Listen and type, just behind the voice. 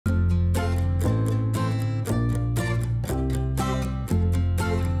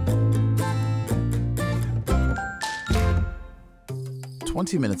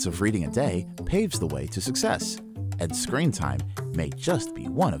20 minutes of reading a day paves the way to success, and screen time may just be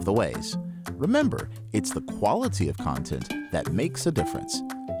one of the ways. Remember, it's the quality of content that makes a difference.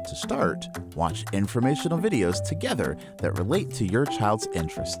 To start, watch informational videos together that relate to your child's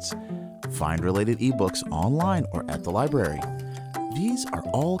interests. Find related ebooks online or at the library. These are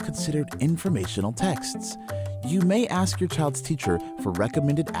all considered informational texts. You may ask your child's teacher for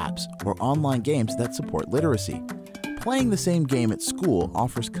recommended apps or online games that support literacy. Playing the same game at school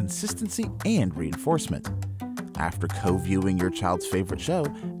offers consistency and reinforcement. After co-viewing your child's favorite show,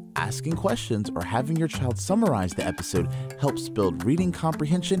 asking questions or having your child summarize the episode helps build reading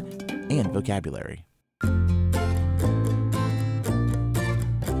comprehension and vocabulary.